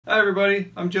Hi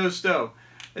everybody, I'm Joe Stowe,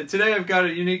 and today I've got a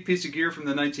unique piece of gear from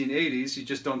the 1980s. You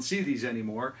just don't see these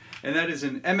anymore, and that is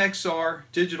an MXR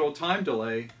Digital Time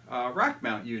Delay rack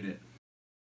mount unit.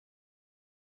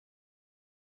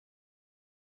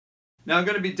 Now I'm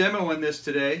going to be demoing this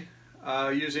today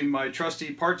using my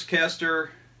trusty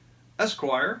Partscaster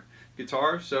Esquire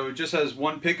guitar. So it just has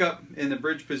one pickup in the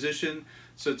bridge position,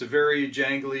 so it's a very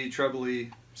jangly,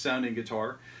 trebly sounding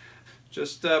guitar.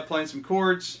 Just playing some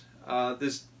chords.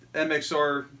 This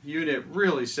MXR unit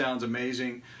really sounds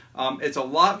amazing. It's a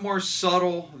lot more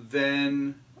subtle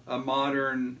than a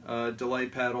modern delay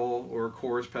pedal or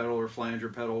chorus pedal or flanger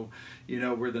pedal, you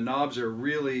know, where the knobs are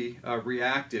really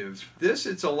reactive.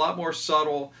 It's a lot more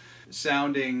subtle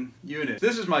sounding unit.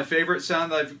 This is my favorite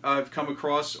sound that I've come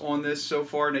across on this so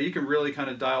far. Now you can really kind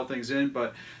of dial things in,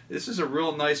 but this is a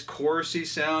real nice chorusy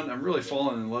sound. I'm really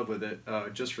falling in love with it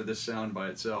just for this sound by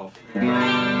itself.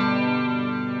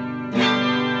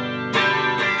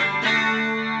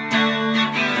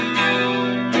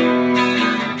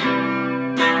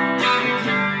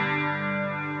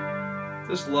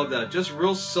 Just love that. Just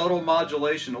real subtle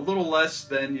modulation, a little less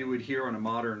than you would hear on a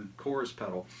modern chorus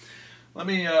pedal. Let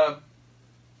me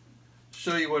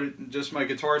show you what just my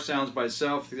guitar sounds by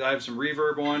itself. I have some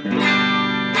reverb on.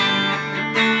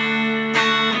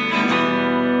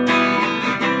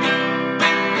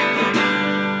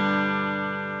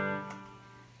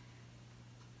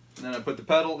 And then I put the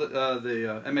pedal, the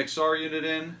MXR unit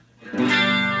in.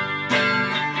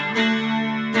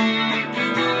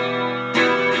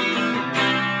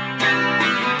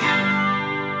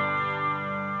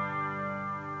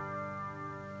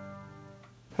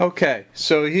 Okay,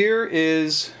 so here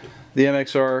is the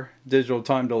MXR Digital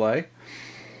Time Delay,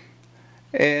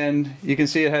 and you can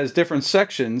see it has different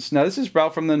sections. Now this is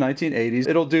about from the 1980s.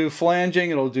 It'll do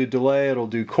flanging, it'll do delay, it'll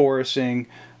do chorusing.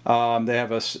 They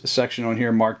have a section on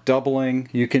here marked doubling.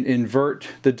 You can invert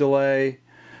the delay.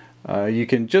 You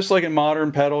can, just like in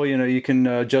modern pedal, you know, you can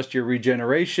adjust your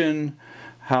regeneration,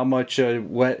 how much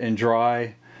wet and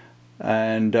dry,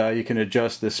 and you can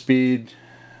adjust the speed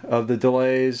of the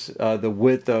delays, the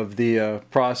width of the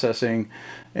processing,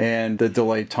 and the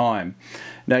delay time.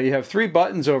 Now you have three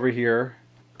buttons over here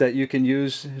that you can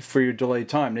use for your delay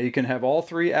time. Now you can have all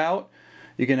three out,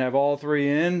 you can have all three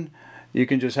in, you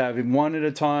can just have one at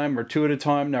a time or two at a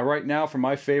time. Now right now for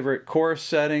my favorite chorus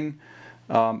setting,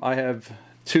 I have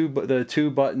the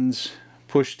two buttons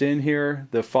pushed in here,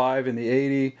 the 5 and the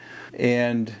 80,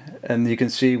 and you can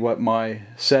see what my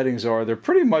settings are. They're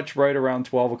pretty much right around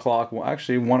 12 o'clock, well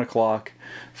actually 1 o'clock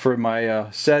for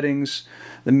my settings.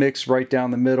 The mix right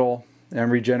down the middle, and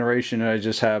regeneration I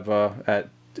just have at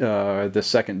the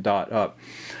second dot up.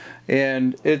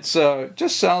 And it's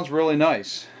just sounds really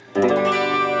nice.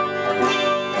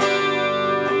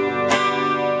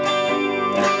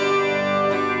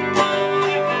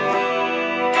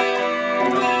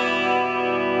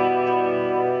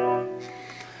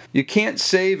 You can't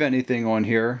save anything on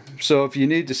here, so if you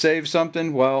need to save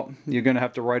something, well, you're going to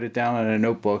have to write it down in a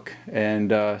notebook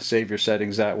and save your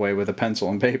settings that way with a pencil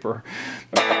and paper.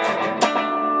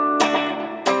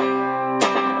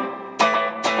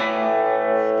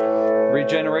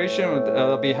 Regeneration,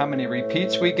 that'll be how many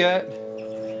repeats we get.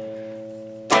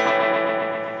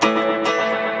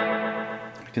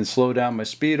 I can slow down my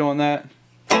speed on that.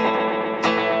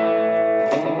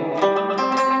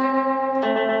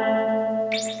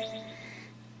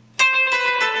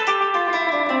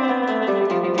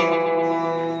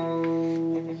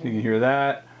 You can hear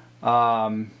that.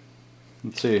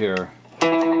 Let's see here.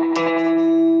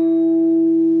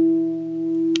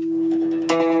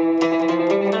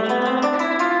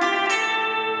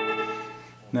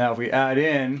 Now if we add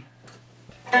in,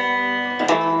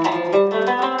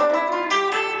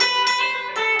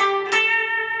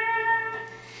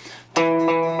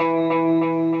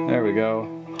 there we go.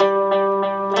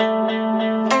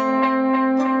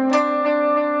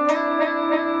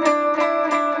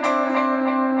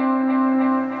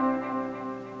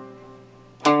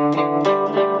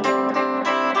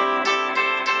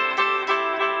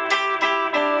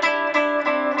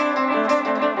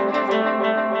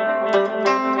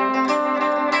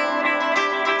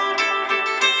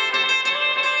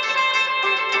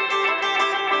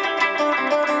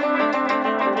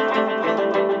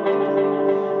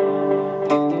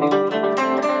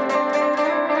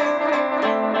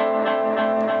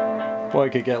 Boy, I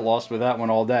could get lost with that one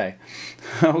all day.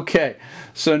 Okay,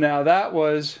 so now that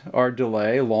was our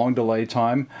delay, long delay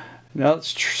time. Now let's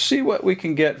see what we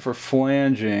can get for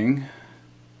flanging.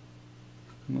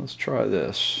 Let's try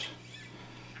this.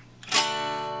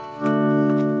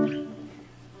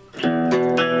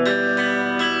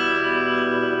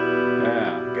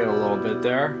 bit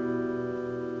there.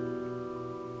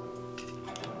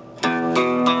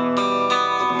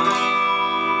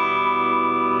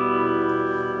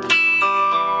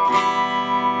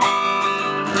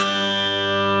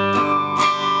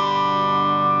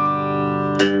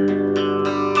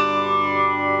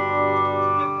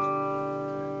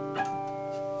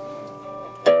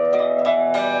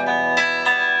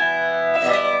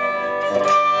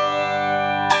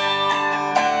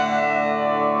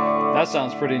 That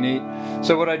sounds pretty neat.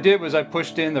 So what I did was I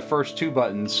pushed in the first two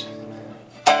buttons.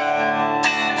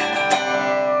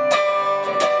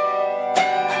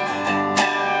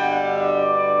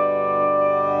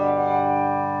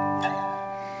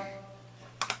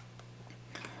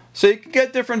 So you can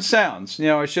get different sounds. You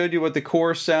know, I showed you what the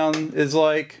chorus sound is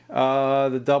like,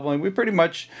 the doubling. We pretty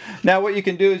much, now what you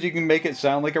can do is you can make it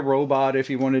sound like a robot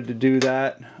if you wanted to do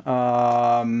that.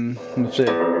 Let's see.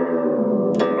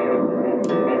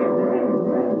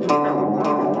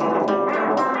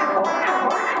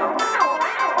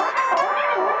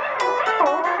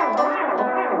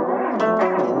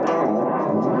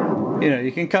 You know,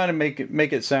 you can kind of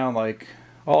make it sound like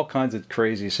all kinds of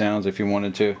crazy sounds if you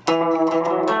wanted to.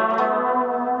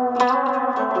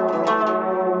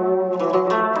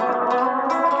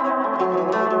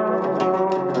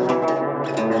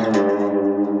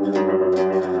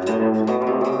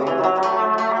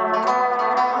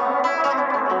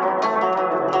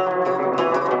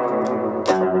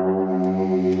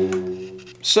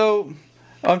 So,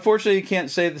 unfortunately, you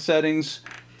can't save the settings,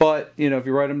 but you know, if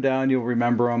you write them down, you'll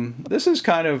remember them. This is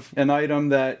kind of an item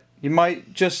that you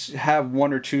might just have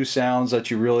one or two sounds that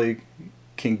you really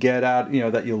can get out, you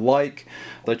know, that you like,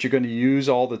 that you're going to use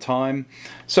all the time.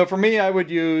 So for me, I would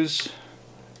use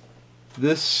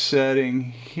this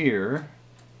setting here.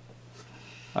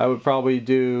 I would probably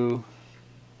do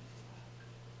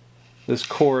this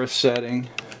chorus setting.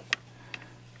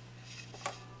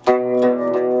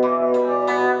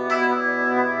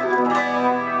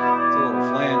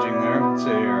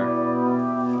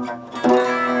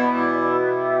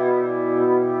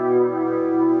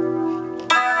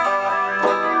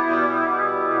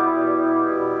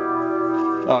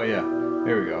 Oh yeah,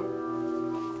 here we go.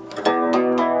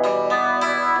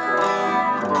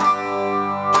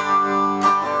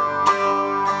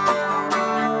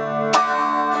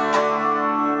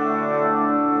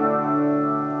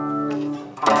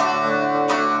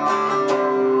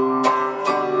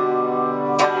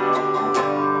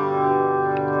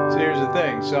 So here's the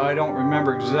thing, so I don't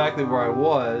remember exactly where I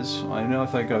was. I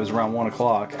think I was around 1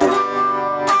 o'clock.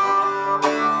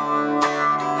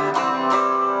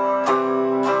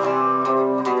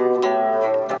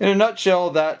 In a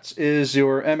nutshell, that is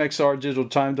your MXR Digital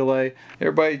Time Delay.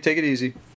 Everybody, take it easy.